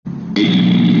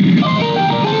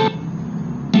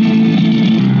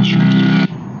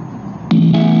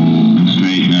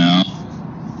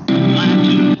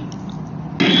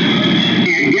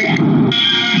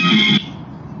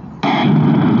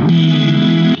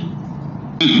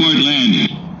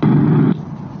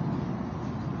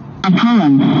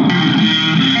column.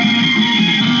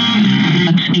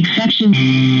 Exception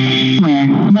where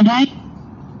but I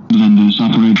vendors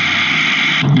operate.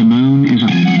 The moon is a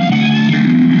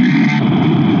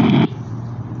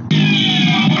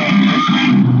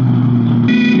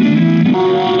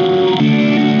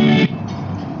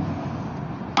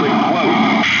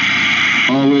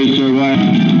always survive.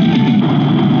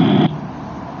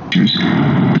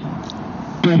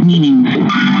 But meanings.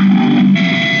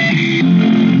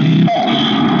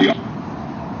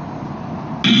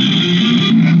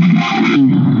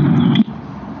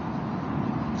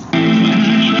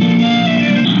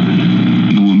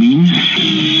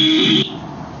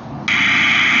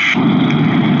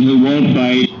 Who won't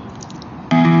bite.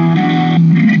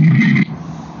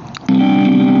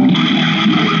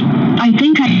 I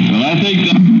think that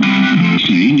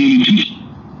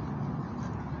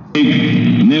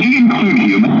never include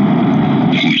human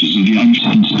forces of the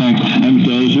inspect and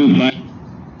those who bite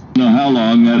know how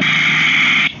long that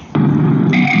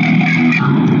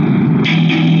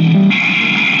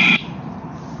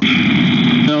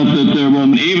felt that there were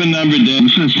even numbered dead in the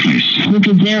first place.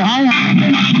 Because there are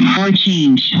or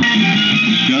change.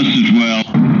 Just as well.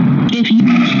 If you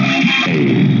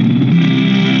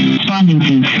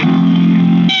respondences.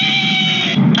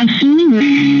 Assuming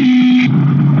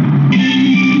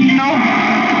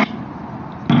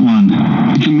one.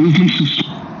 The movements of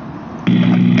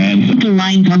and the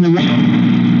lines on the left.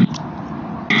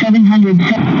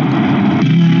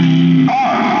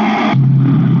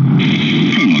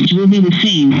 707 will be the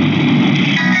same.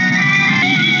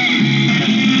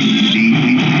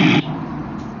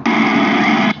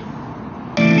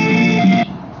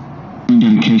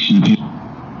 Dedication of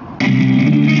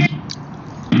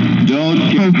don't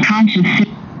get conscious.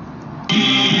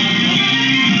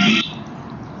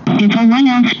 If one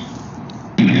else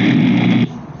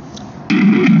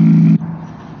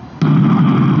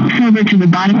over to the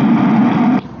bottom.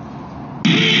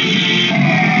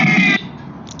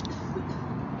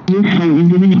 Useful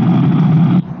individual.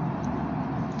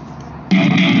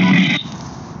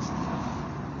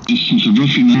 Distance of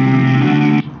roughly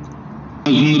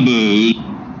 9,000 the bird.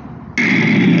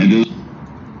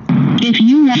 If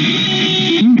you are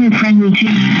user-friendly to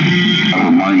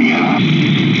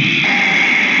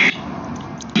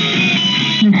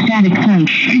the static point.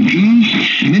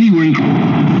 Many were in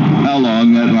how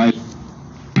long that might.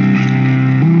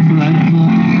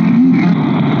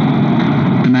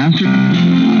 The master.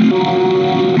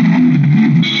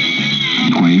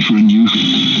 Quay for